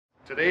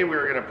Today we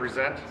are going to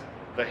present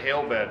the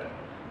Hale Bed.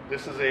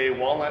 This is a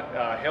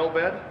walnut Hale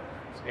Bed,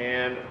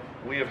 and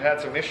we have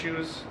had some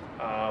issues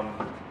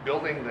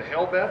building the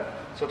Hale Bed.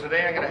 So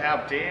today I'm going to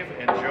have Dave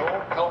and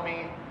Joe help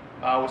me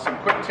with some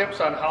quick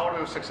tips on how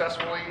to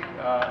successfully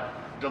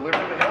deliver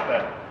the Hale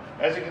Bed.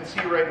 As you can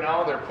see right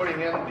now, they're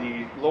putting in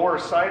the lower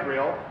side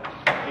rail,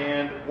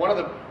 and one of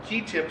the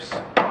key tips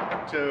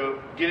to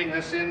getting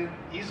this in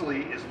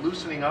easily is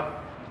loosening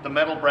up the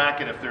metal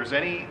bracket. If there's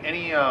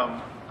any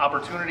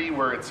opportunity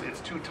where it's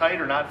too tight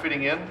or not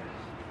fitting in,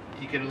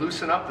 you can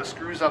loosen up the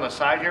screws on the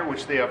side here,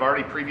 which they have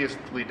already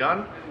previously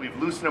done. We've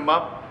loosened them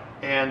up,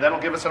 and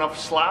that'll give us enough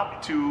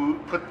slop to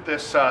put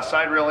this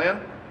side rail in,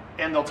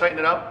 and they'll tighten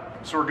it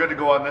up, so we're good to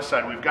go on this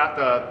side. We've got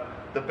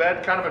the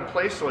bed kind of in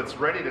place, so it's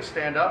ready to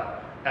stand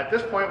up. At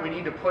this point, we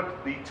need to put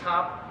the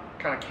top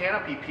kind of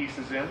canopy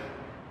pieces in.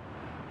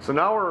 So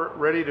now we're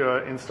ready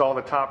to install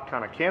the top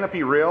kind of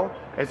canopy rail.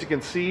 As you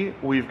can see,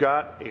 we've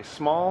got a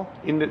small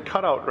indent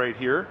cutout right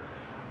here,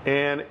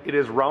 and it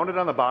is rounded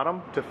on the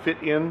bottom to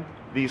fit in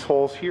these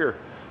holes here.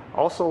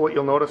 Also, what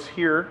you'll notice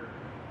here,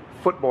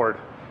 footboard.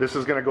 This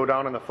is going to go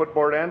down on the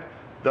footboard end.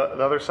 The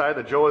other side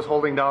that Joe is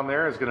holding down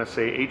there is going to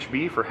say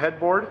HB for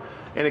headboard.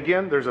 And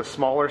again, there's a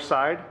smaller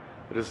side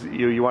that is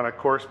you want to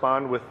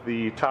correspond with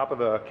the top of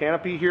the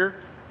canopy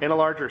here, and a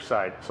larger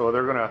side. So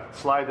they're going to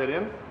slide that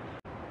in.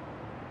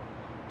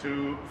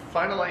 To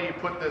finally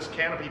put this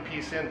canopy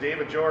piece in,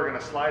 Dave and Joe are going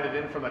to slide it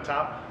in from the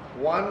top.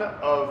 One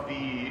of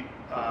the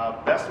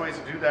best ways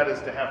to do that is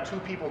to have two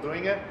people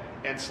doing it,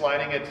 and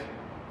sliding it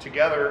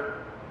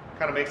together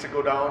kind of makes it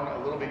go down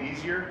a little bit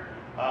easier.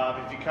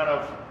 If you kind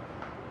of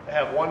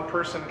have one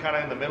person kind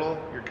of in the middle,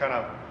 you're kind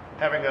of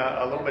having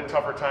a little bit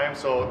tougher time.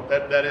 So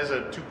that is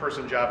a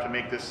two-person job to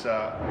make this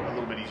a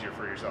little bit easier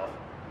for yourself.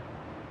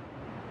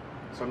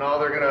 So now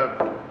they're going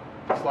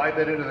to slide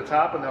that into the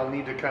top, and they'll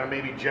need to kind of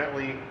maybe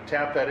gently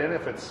tap that in.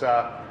 If it's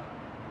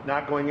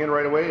not going in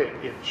right away,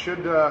 it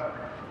should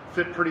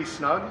fit pretty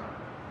snug,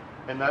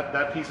 and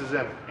that piece is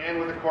in. And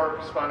with the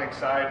corresponding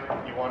side,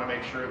 you want to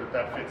make sure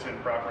that fits in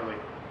properly.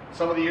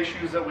 Some of the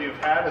issues that we've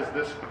had is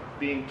this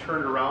being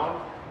turned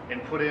around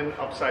and put in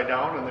upside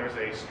down, and there's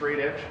a straight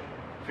edge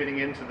fitting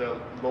into the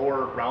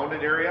lower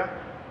rounded area.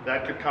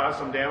 That could cause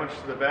some damage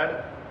to the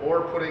bed,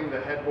 or putting the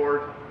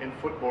headboard and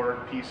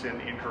footboard piece in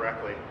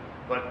incorrectly.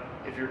 But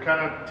if you're kind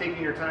of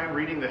taking your time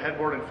reading the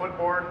headboard and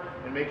footboard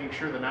and making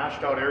sure the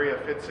notched out area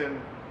fits in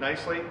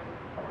nicely,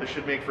 this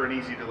should make for an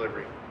easy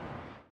delivery.